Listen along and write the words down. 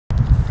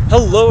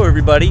Hello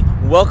everybody,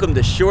 welcome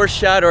to Sure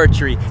Shot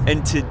Archery,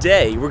 and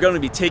today we're going to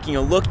be taking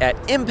a look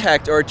at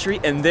Impact Archery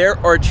and their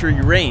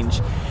archery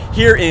range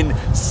here in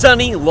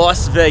sunny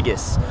Las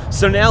Vegas.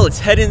 So now let's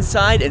head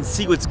inside and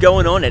see what's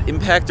going on at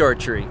Impact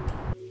Archery.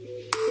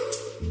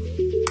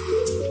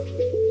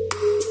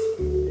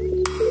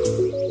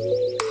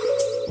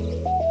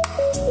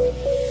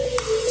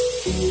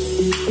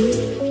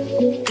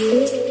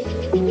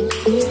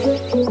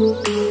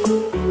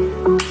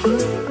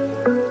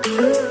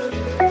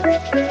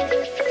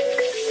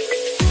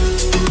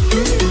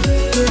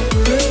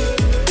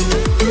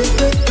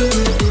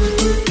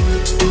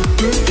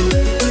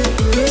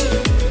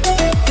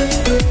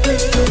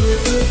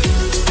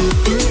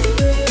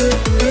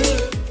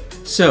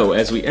 So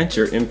as we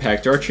enter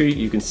Impact Archery,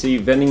 you can see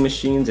vending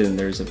machines and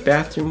there's a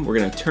bathroom. We're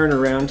going to turn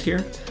around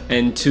here,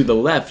 and to the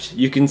left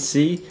you can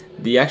see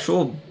the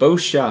actual bow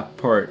shop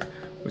part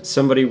with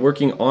somebody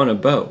working on a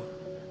bow.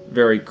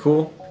 Very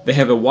cool. They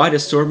have a wide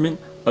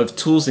assortment of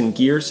tools and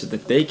gear so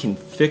that they can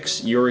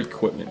fix your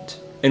equipment.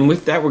 And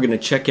with that, we're going to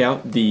check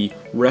out the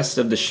rest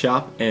of the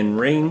shop and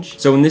range.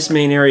 So in this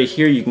main area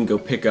here, you can go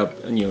pick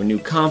up a new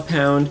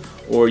compound,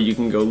 or you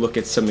can go look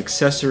at some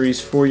accessories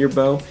for your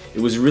bow.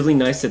 It was really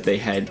nice that they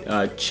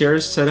had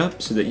chairs set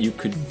up so that you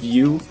could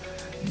view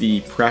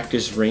the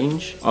practice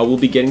range. We'll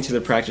be getting to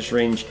the practice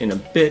range in a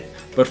bit,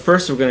 but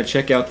first we're going to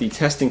check out the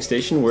testing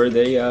station where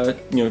they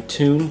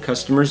tune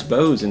customers'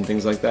 bows and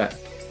things like that.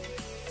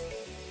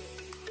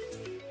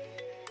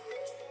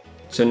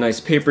 So nice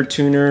paper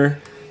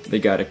tuner. They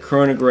got a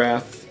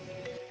chronograph.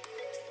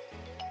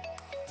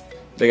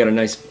 They got a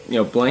nice,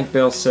 blank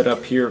bale set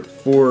up here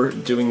for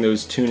doing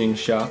those tuning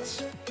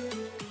shots.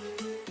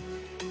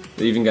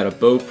 They even got a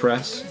bow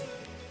press.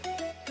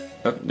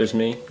 Oh, there's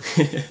me.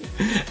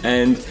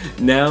 And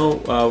now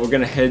we're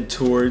gonna head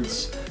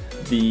towards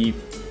the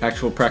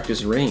actual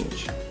practice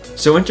range.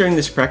 So entering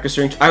this practice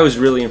range, I was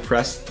really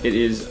impressed. It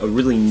is a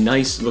really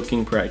nice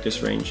looking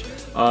practice range.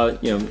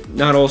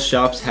 Not all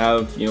shops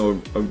have,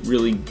 a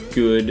really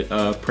good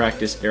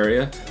practice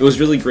area. It was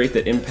really great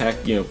that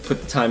Impact,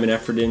 put the time and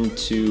effort in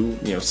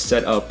to,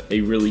 set up a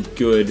really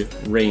good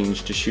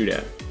range to shoot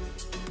at.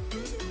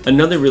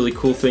 Another really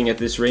cool thing at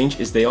this range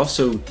is they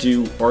also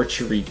do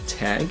archery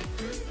tag.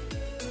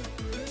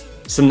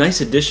 Some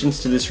nice additions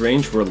to this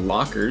range were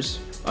lockers.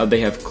 They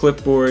have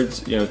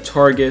clipboards,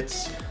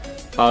 targets.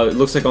 It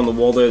looks like on the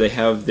wall there they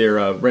have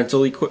their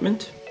rental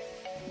equipment.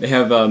 They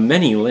have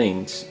many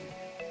lanes.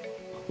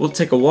 We'll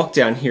take a walk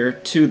down here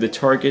to the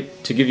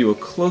target to give you a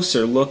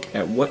closer look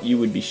at what you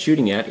would be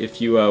shooting at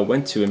if you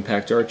went to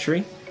Impact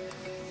Archery.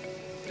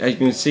 As you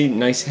can see,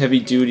 nice heavy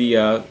duty,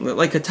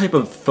 like a type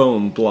of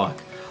foam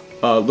block.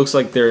 Looks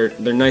like they're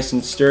nice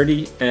and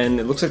sturdy, and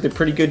it looks like they're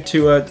pretty good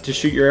to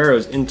shoot your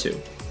arrows into.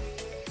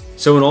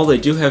 So in all, they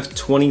do have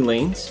 20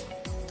 lanes.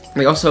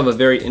 They also have a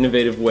very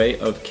innovative way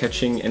of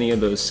catching any of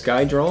those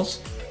sky draws.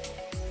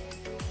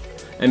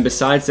 And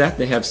besides that,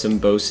 they have some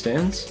bow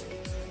stands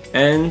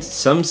and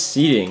some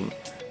seating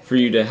for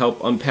you to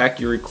help unpack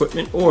your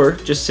equipment, or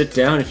just sit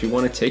down if you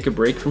want to take a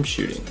break from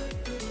shooting.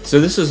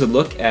 So this is a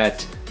look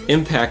at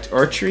Impact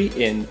Archery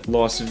in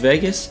Las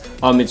Vegas.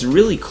 It's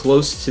really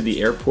close to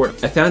the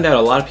airport. I found out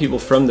a lot of people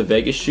from the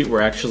Vegas shoot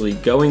were actually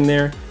going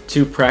there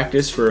to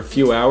practice for a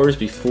few hours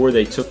before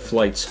they took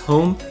flights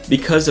home.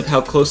 Because of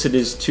how close it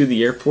is to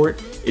the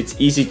airport, it's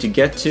easy to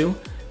get to,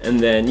 and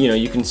then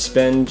you can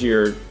spend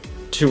your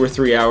 2 or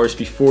 3 hours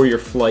before your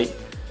flight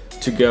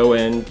to go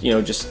and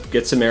just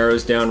get some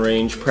arrows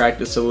downrange,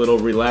 practice a little,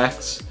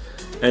 relax,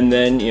 and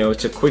then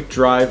it's a quick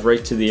drive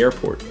right to the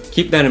airport.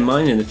 Keep that in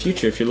mind in the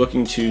future if you're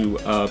looking to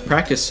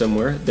practice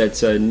somewhere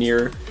that's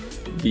near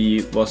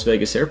the Las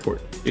Vegas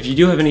airport. If you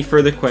do have any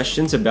further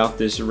questions about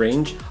this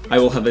range, I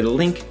will have a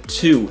link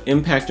to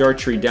Impact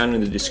Archery down in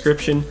the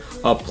description.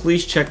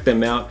 Please check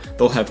them out.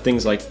 They'll have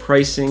things like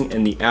pricing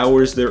and the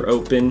hours they're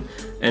open,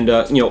 and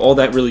all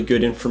that really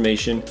good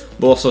information.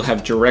 We'll also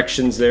have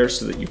directions there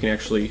so that you can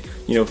actually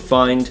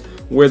find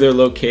where they're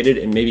located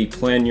and maybe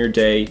plan your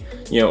day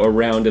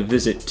around a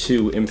visit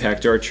to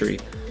Impact Archery.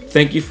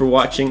 Thank you for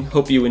watching.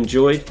 Hope you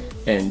enjoyed,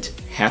 and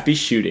happy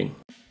shooting.